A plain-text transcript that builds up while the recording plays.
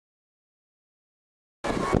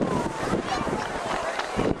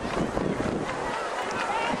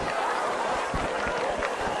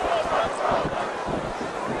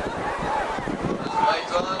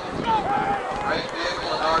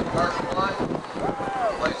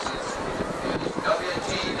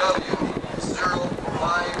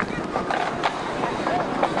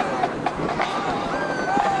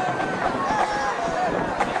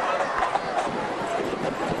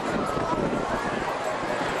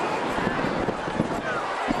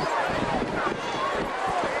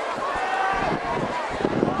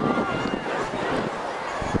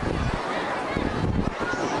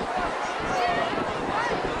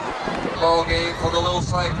the Little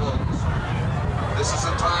Cyclones. This is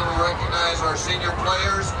the time we recognize our senior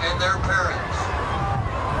players and their parents.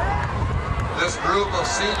 This group of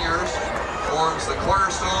seniors forms the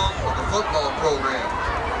cornerstone of the football program.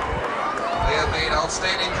 They have made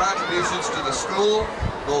outstanding contributions to the school,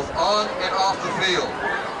 both on and off the field.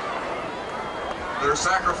 Their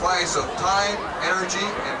sacrifice of time, energy,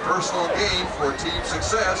 and personal gain for team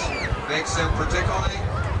success makes them particularly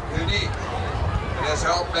unique. It has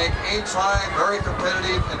helped make Ames High very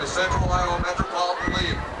competitive in the Central Iowa Metropolitan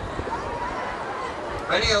League.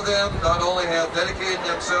 Many of them not only have dedicated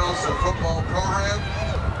themselves to the football program,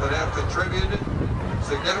 but have contributed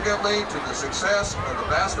significantly to the success of the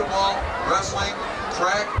basketball, wrestling,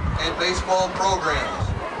 track, and baseball programs.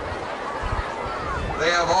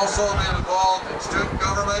 They have also been involved in student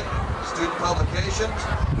government, student publications,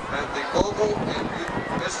 and the vocal and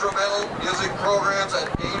instrumental music programs at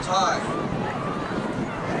Ames High.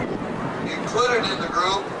 Included in the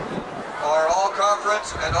group are all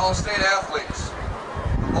conference and all state athletes.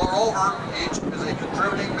 Moreover, each is a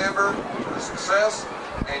contributing member to the success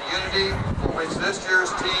and unity for which this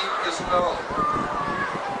year's team is known.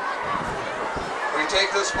 We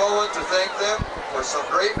take this moment to thank them for some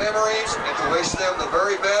great memories and to wish them the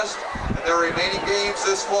very best in their remaining games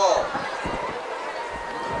this fall.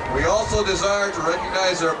 We also desire to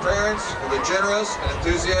recognize their parents for the generous and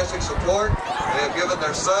enthusiastic support they have given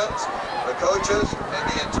their sons, the coaches, and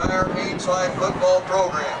the entire Ames High football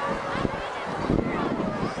program.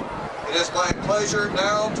 It is my pleasure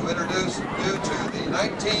now to introduce you to the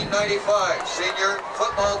 1995 senior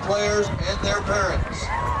football players and their parents.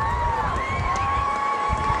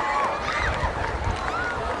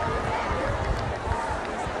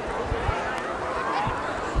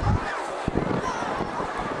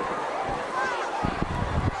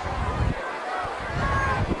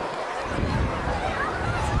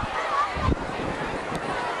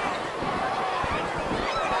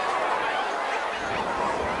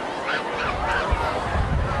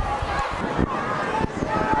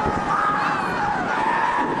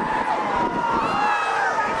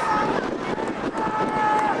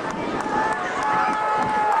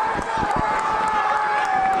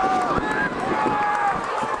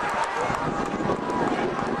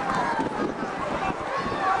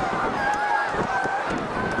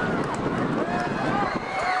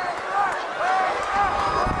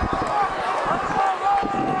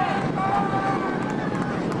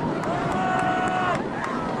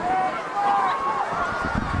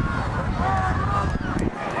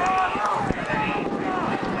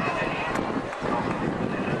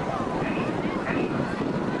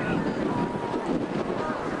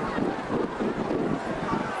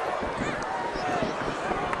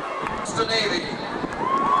 The Navy.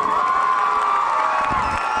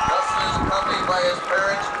 Dustin is accompanied by his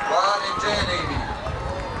parents, Ron and Jan Navy.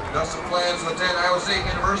 Dustin plans to attend Iowa State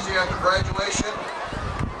University after graduation.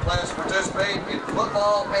 Plans to participate in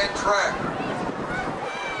football and track.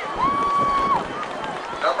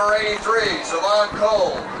 Number 83, Savon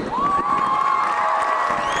Cole.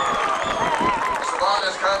 Savon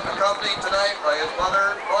is accompanied tonight by his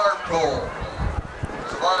mother, Barb Cole.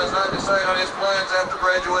 Savon has not decided on his plans after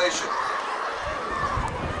graduation.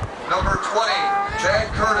 Number 20, Chad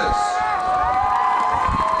Curtis.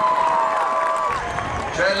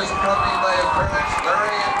 Chad is accompanied by his parents,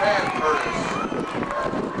 Larry and Pat Curtis.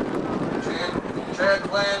 Chad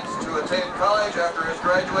plans to attend college after his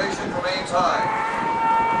graduation from Ames High.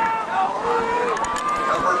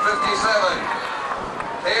 Number 57,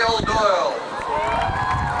 Hale Doyle.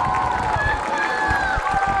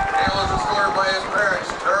 Hale is escorted by his parents,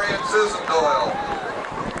 Terry and Susan Doyle.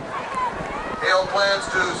 Hale plans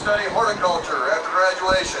to study horticulture after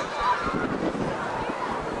graduation.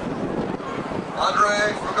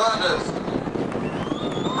 Andre Fagundes,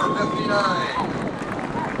 number 59.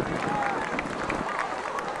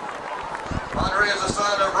 Andre is the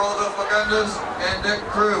son of Rosa Fagundes and Dick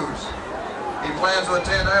Cruz. He plans to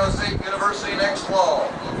attend Iowa State University next fall.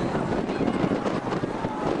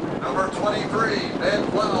 Number 23, Ben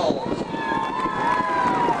Flowers.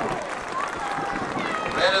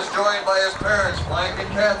 Ben is joined by his parents, Mike and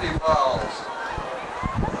Kathy Fowles.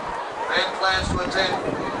 Ben plans to attend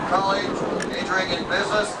college, majoring in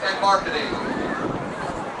business and marketing.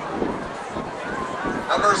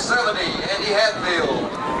 Number 70, Andy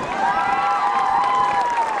Hatfield.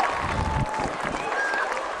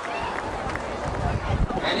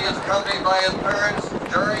 Andy is accompanied by his parents,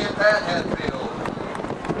 Jerry and Pat Hatfield.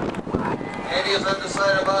 Andy is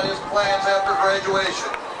undecided about his plans after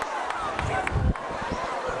graduation.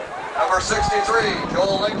 Number 63,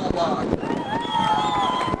 Joel Engelbach.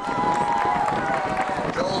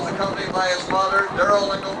 Joel is accompanied accompanied by his father, Darrell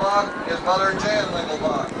Lingelbach, his mother, Jan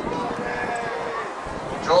Lingelbach.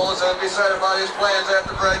 Joel is undecided about his plans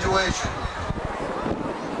after graduation.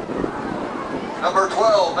 Number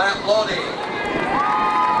 12, Matt Loney.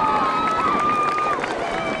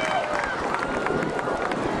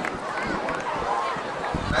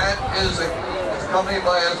 Matt is accompanied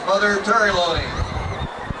by his mother, Terry Loney.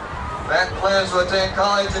 Matt plans to attend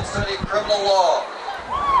college and study criminal law.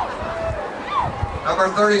 Number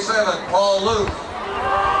 37, Paul Luth.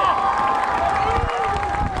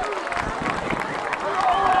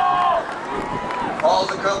 Paul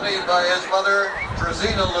is accompanied by his mother,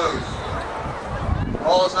 Trazina Luth.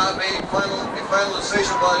 Paul has not made a final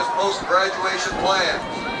decision about his post-graduation plans.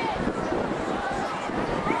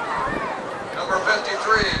 Number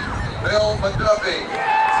 53, Bill McDuffie.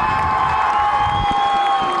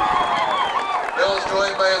 Bill is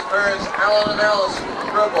joined by his parents, Alan and Alice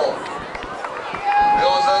Ripple.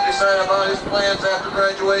 Bill is undecided about his plans after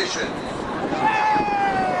graduation.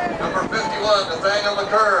 Number 51, Nathaniel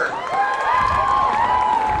McCurd.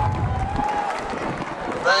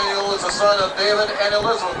 Nathaniel is the son of David and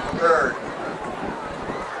Elizabeth McCurd.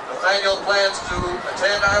 Nathaniel plans to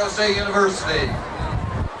attend Iowa State University.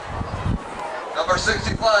 Number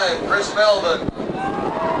 65, Chris Melvin.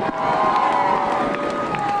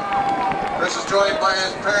 Chris is joined by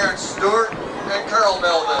his parents, Stuart and Carol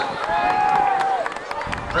Melvin.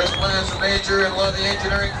 Chris plans to major in one of the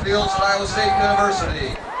engineering fields at Iowa State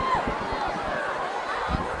University.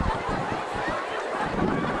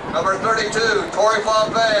 Number 32, Tori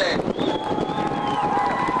Fonfang.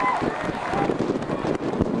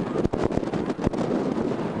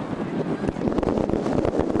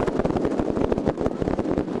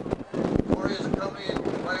 Tori is accompanied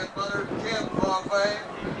by his mother, Kim Fonfang.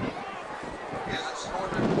 He is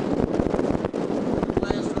escorted.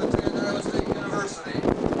 Plans to attend Iowa State University.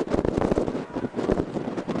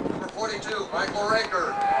 Number 42, Michael Raker.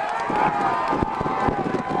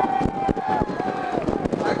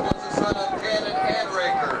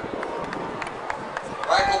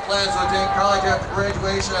 Michael plans to attend college after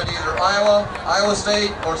graduation at either Iowa, Iowa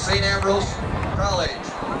State, or St. Ambrose College.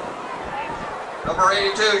 Number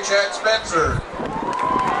 82, Chad Spencer.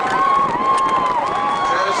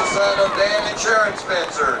 Chad is the son of Dan and Sharon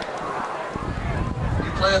Spencer. He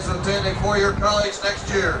plans to attend a four-year college next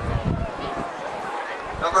year.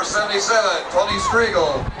 Number 77, Tony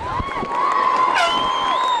Striegel.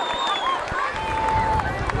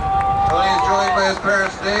 Tony is joined by his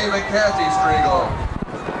parents, Dave and Kathy Striegel.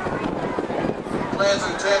 Plans to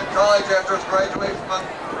attend college after his graduation from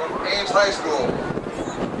Ames High School.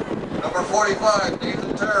 Number 45,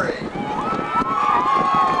 Nathan Terry.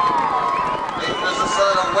 Nathan is the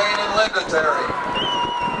son of Wayne and Linda Terry.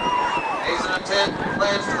 Nathan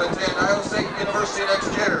plans to attend Iowa State University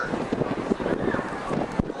next year.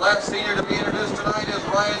 The last senior to be introduced tonight is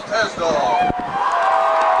Ryan Tesdall.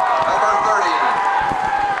 Number 30.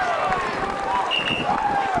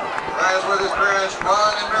 Ryan is with his parents,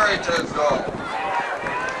 Ron and Mary Tesdall.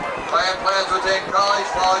 Ryan plans to attend college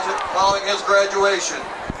following his graduation.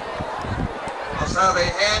 Let's have a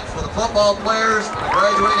hand for the football players in the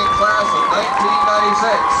graduating class of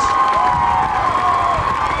 1996.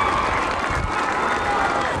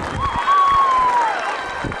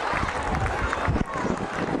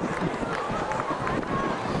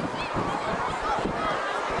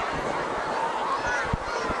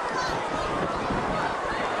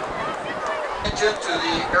 To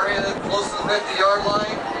the area close to the 50-yard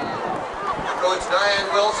line, Coach Diane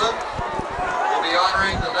Wilson will be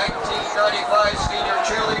honoring the 1995 senior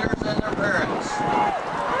cheerleaders and their parents.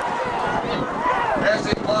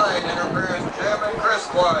 Cassie Clyde and her parents, Jim and Chris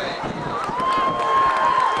Clyde.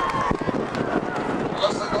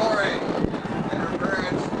 Melissa Goring and her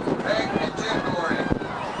parents, Peg and Jim Goring.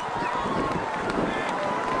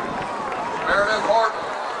 Meredith Horton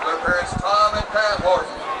and her parents, Tom and Pat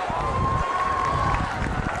Horton.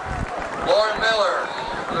 Lauren Miller,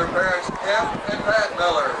 with her parents Kim and Pat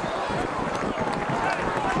Miller.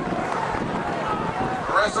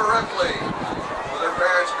 Marissa Ripley, with her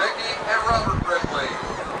parents Vicki and Robert Ripley.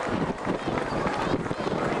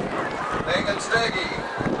 Megan Steggy,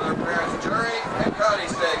 with her parents Jerry and Connie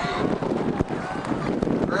Steggy.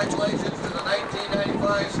 Congratulations to the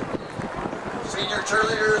 1995 senior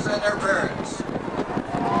cheerleaders and their parents.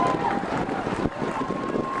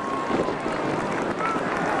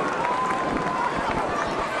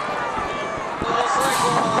 Little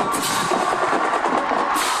Cyclones!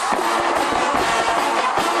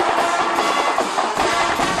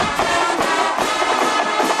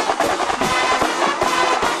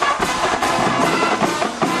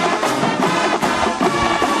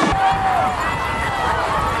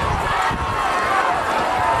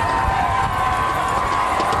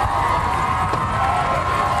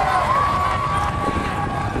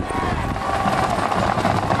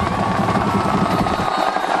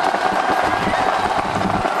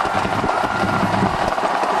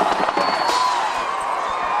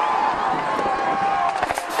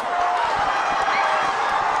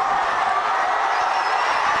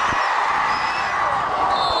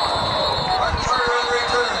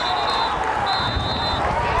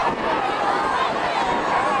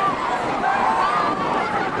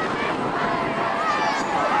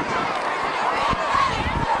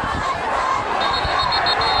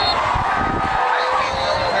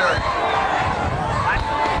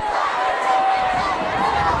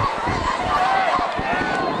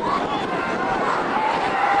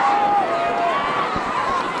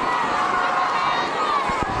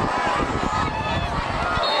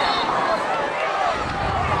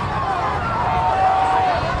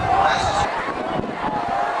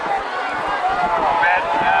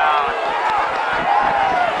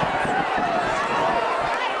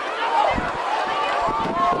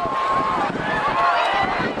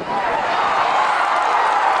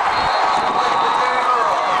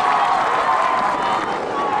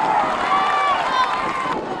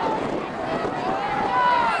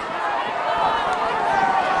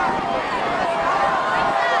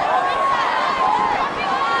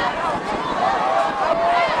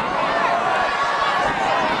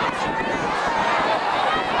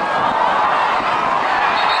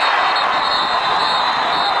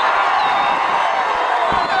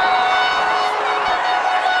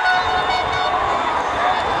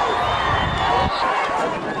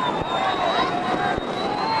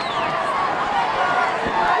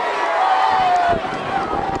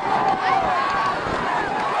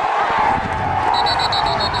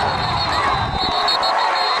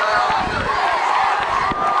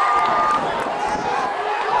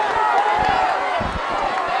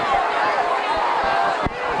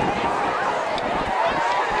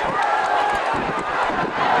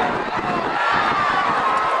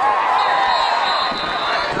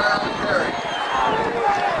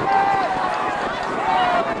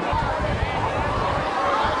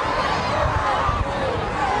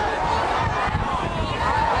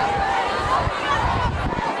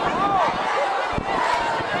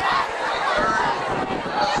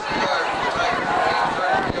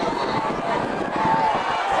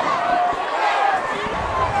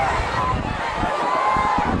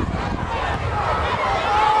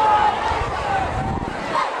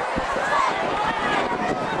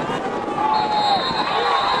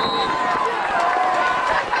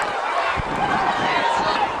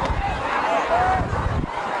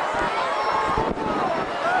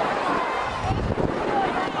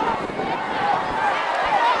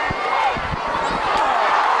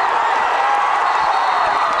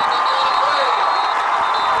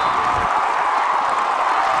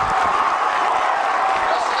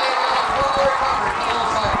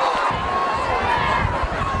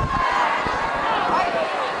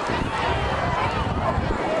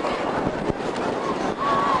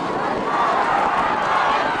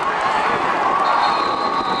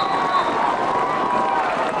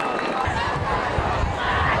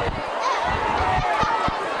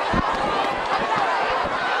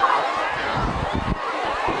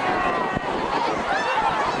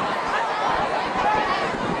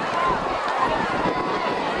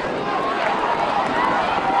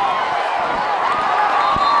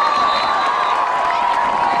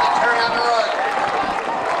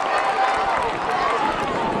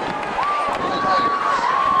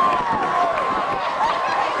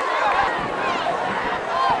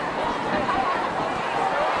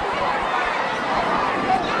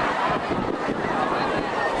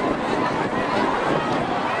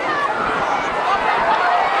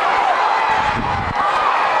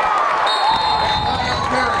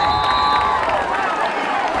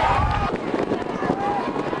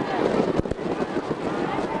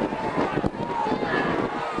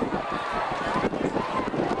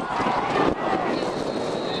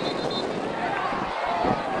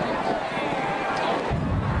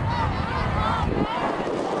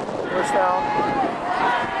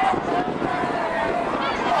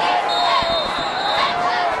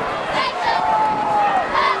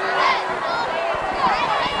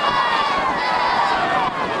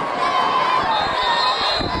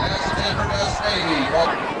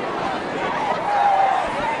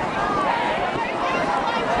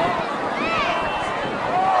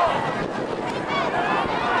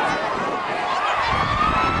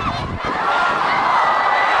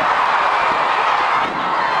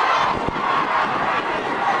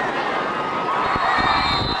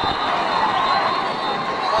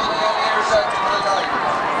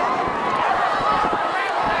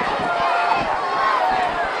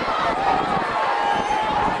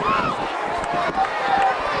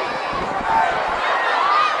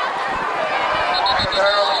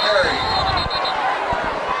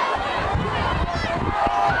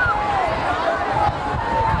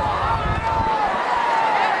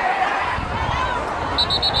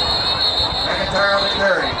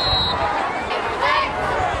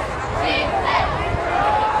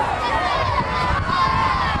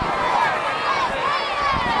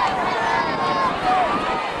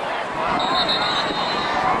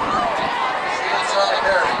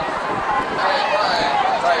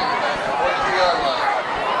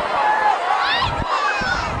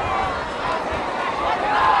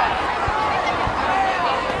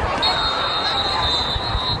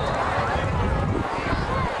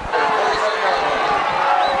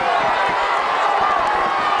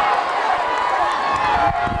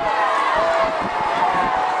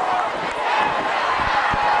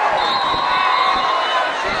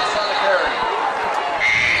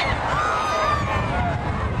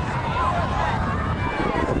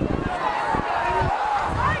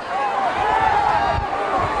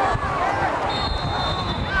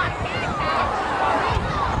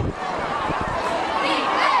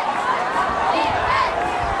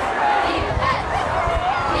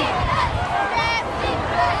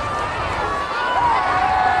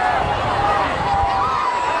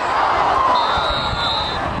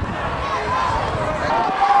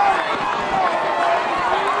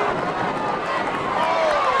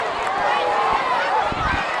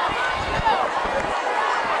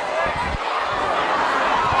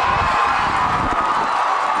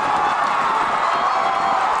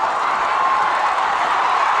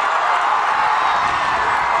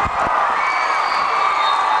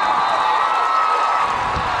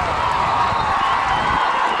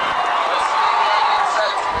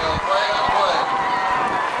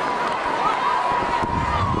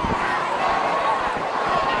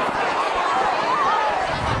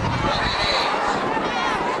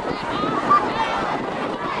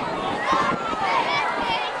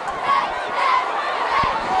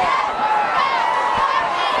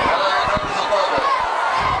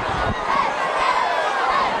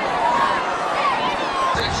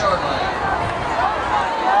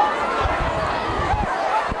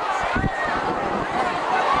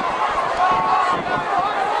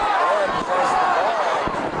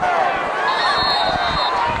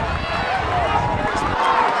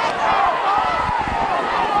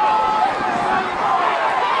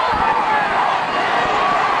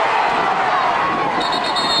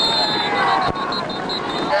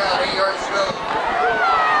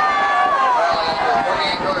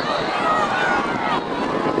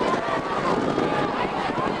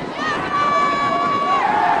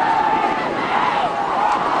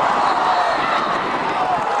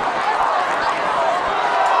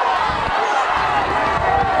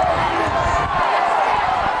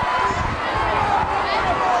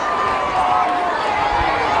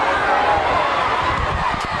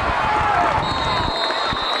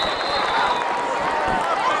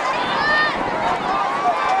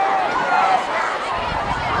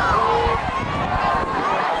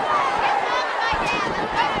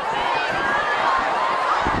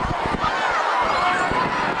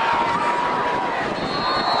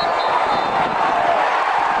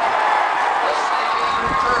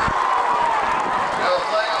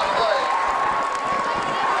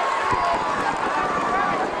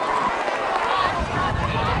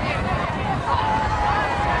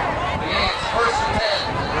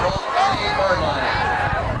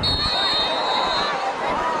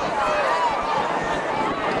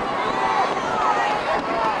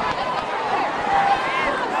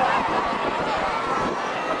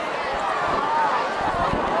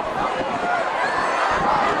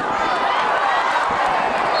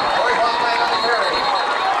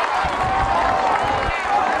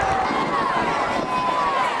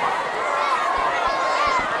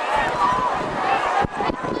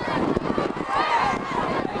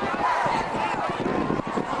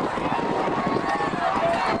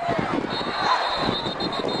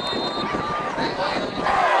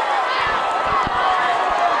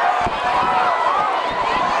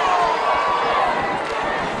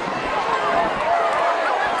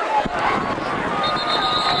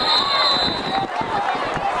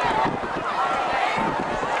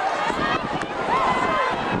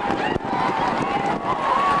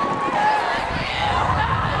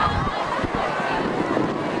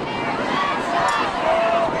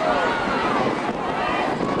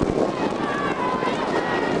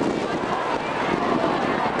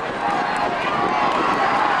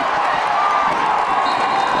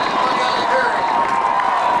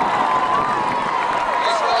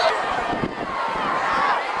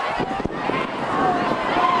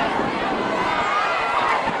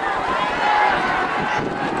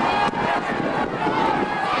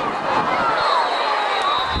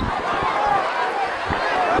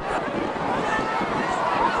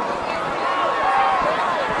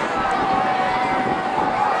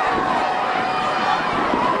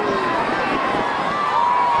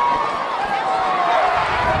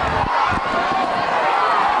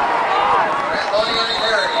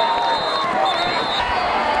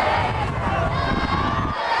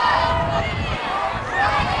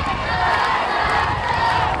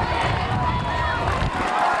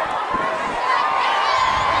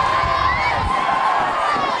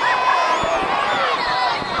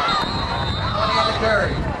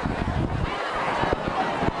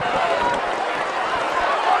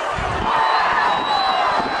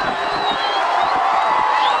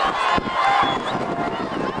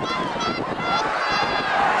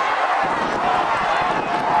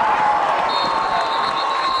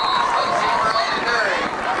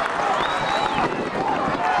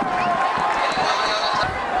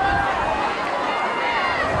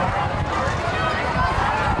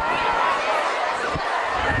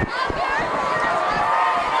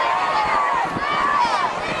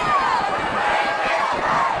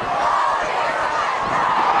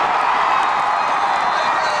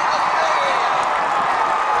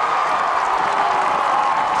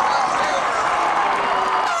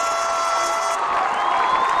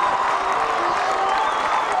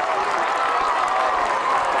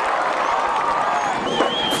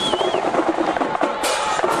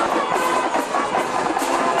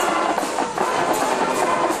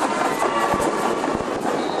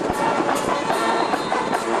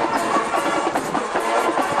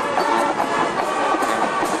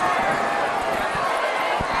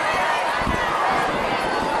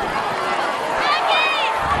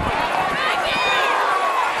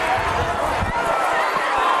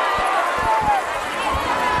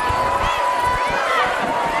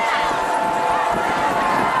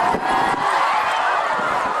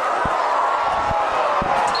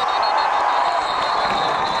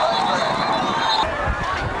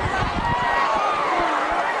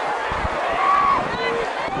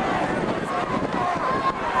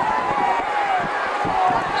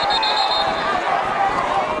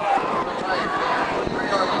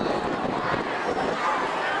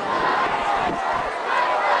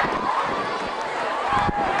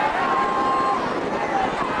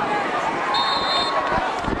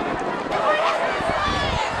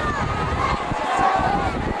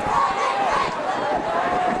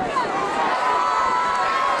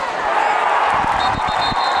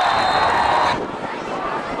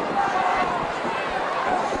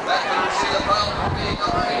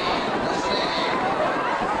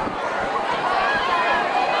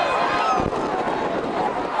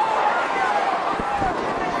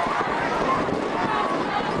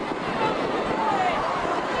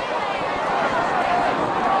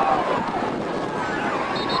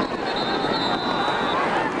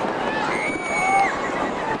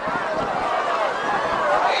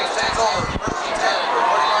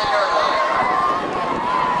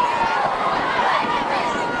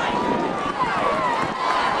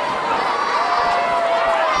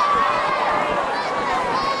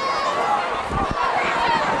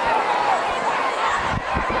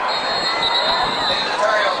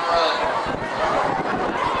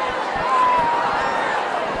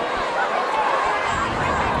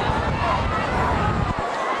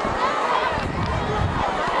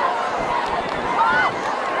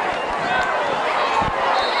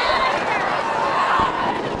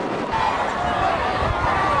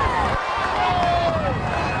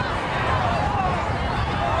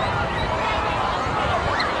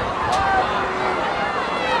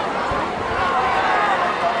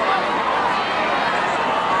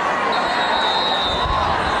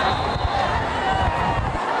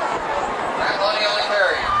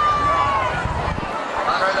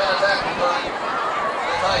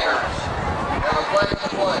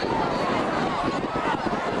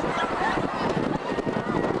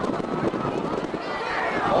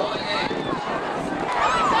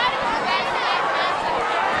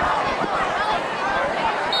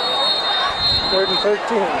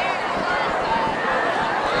 13.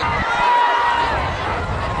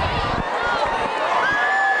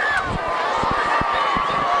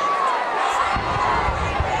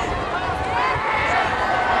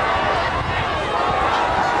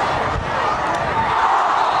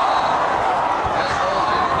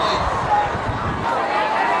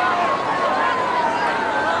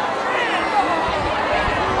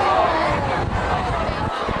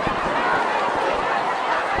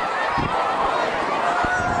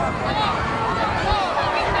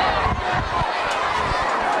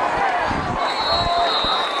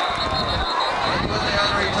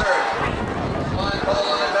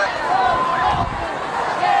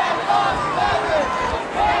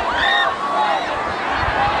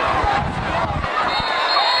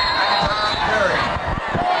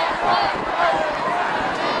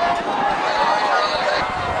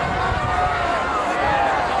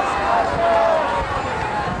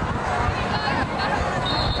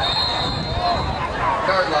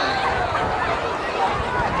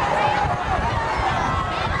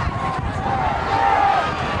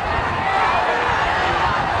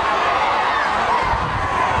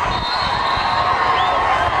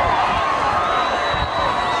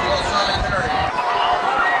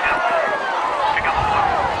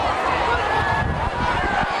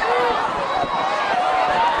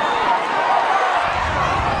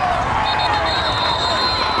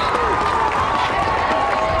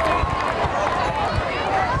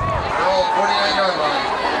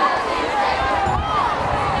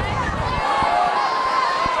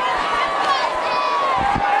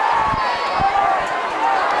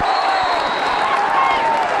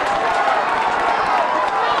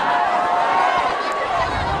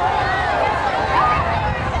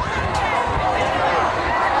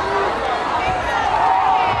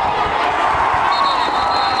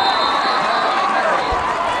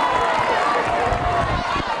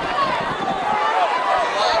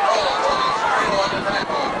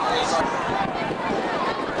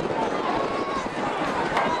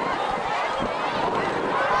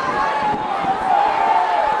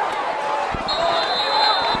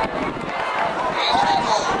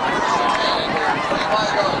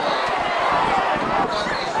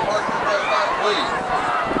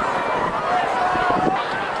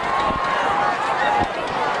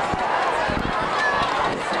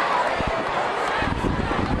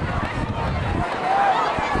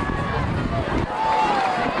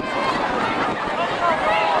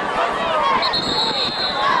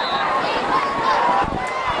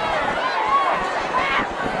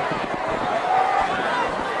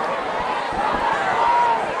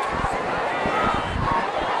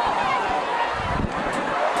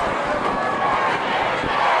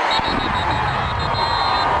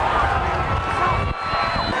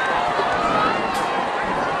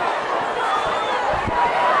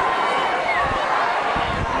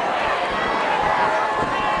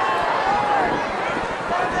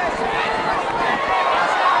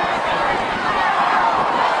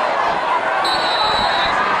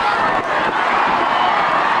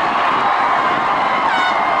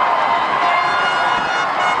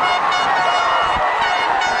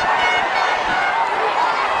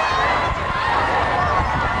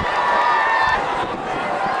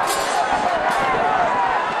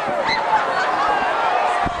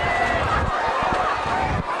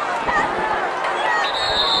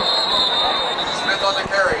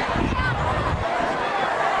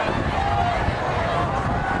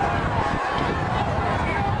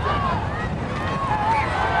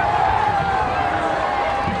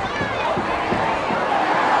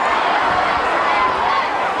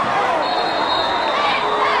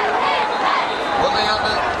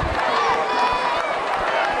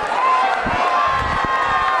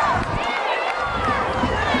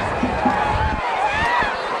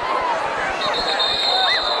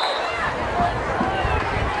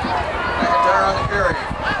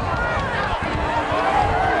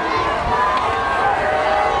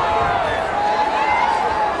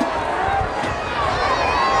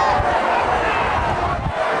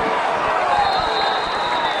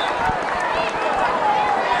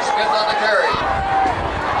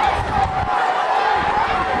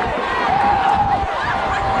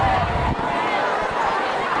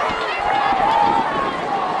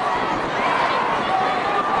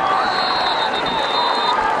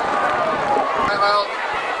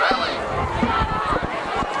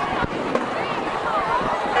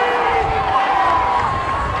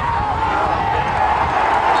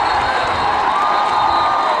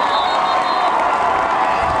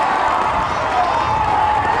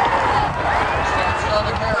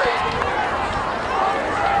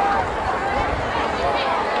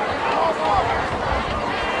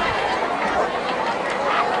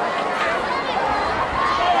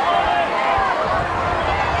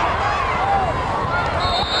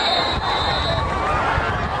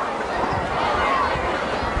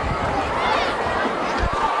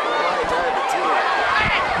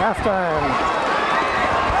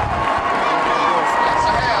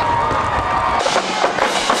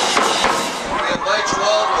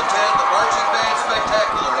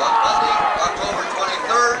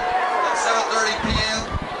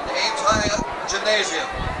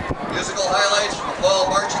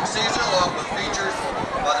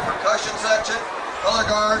 concussion section, color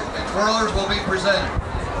guard, and twirlers will be presented.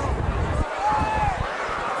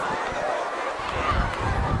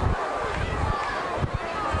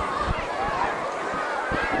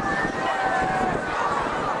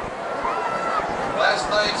 Last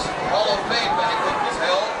night's Hall of Fame banquet was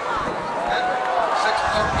held, and 6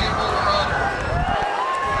 more people were honored.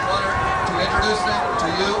 I'm honored to introduce them to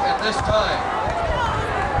you at this time.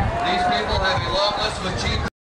 These people have a long list with Chief